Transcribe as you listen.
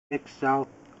South.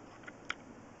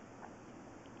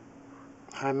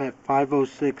 I'm at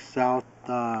 506 South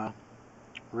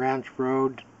Ranch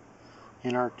Road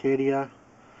in Arcadia,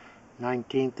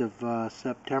 19th of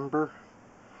September.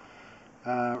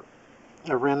 I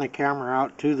ran the camera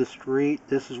out to the street.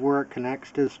 This is where it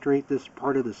connects to the street. This is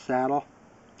part of the saddle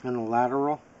and the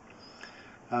lateral.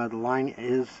 The line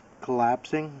is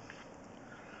collapsing.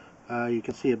 You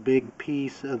can see a big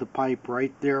piece of the pipe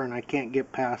right there, and I can't get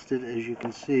past it. As you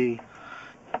can see,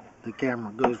 the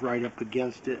camera goes right up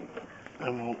against it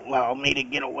and won't allow me to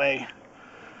get away.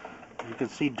 You can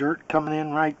see dirt coming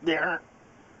in right there.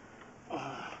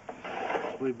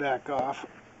 We back off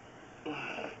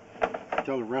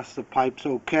until the rest of the pipe's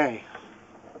okay.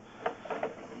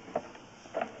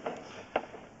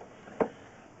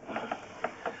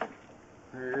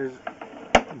 There's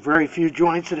very few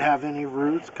joints that have any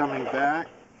roots coming back.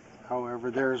 However,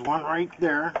 there's one right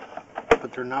there,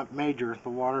 but they're not major. The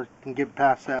water can get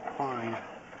past that fine.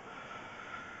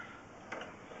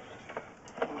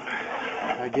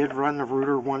 I did run the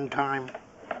rooter one time,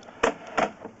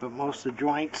 but most of the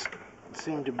joints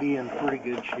seem to be in pretty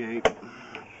good shape.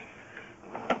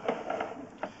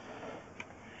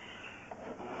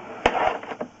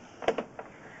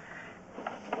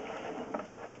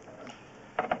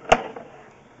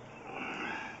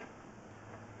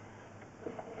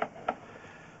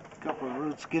 A couple of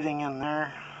roots getting in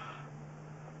there.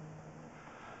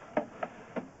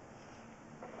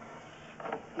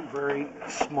 Very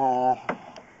small.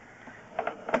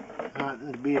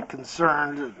 Nothing to be a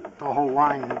concern. The whole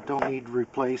line don't need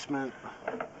replacement.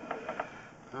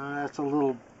 That's a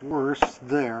little worse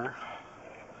there.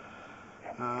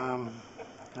 I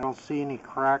don't see any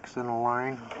cracks in the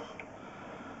line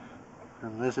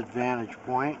from this vantage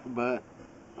point, but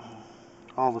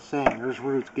all the same, there's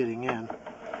roots getting in.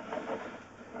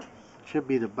 Should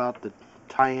be about the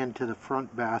tie-in to the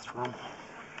front bathroom.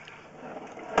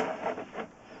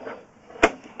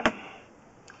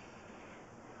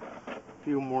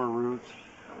 Few more roots,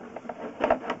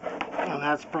 and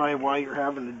that's probably why you're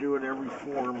having to do it every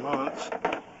 4 months.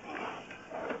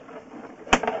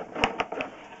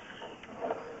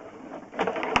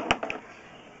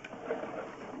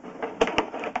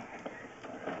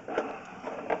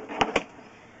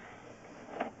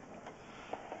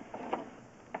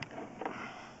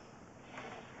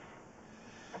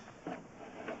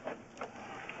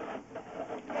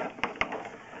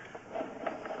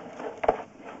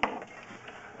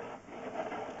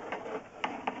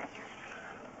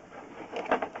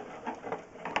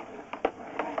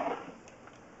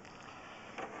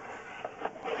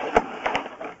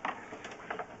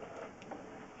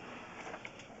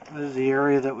 This is the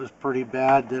area that was pretty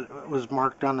bad, that was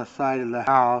marked on the side of the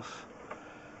house.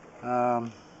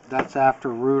 That's after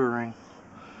rootering.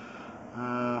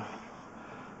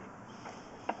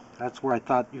 That's where I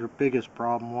thought your biggest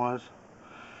problem was,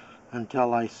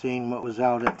 until I seen what was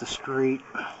out at the street.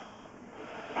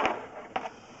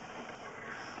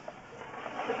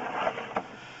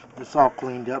 This all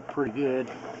cleaned up pretty good.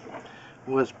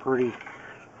 It was pretty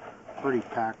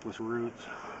packed with roots.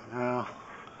 Now,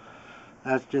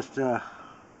 that's just a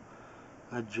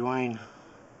joint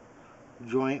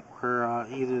where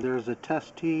either there's a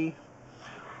test tee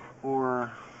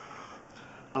or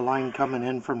a line coming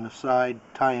in from the side,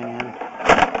 tying in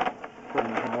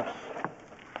from the house.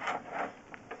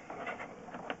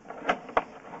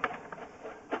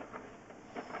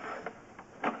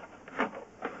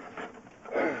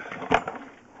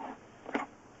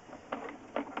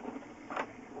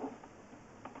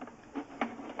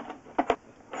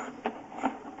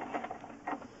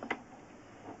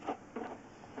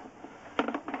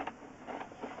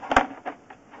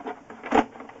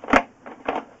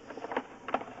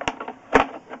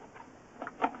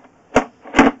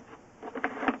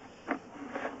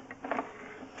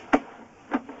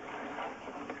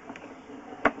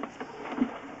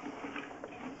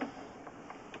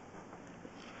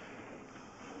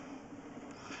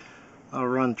 I'll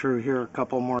run through here a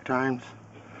couple more times.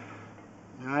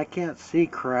 Now, I can't see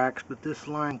cracks, but this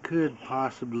line could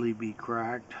possibly be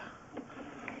cracked,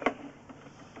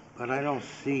 but I don't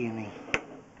see any.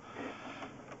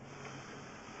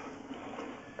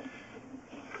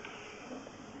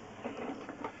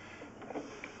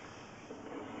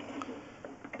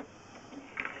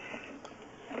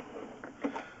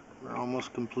 We're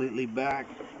almost completely back.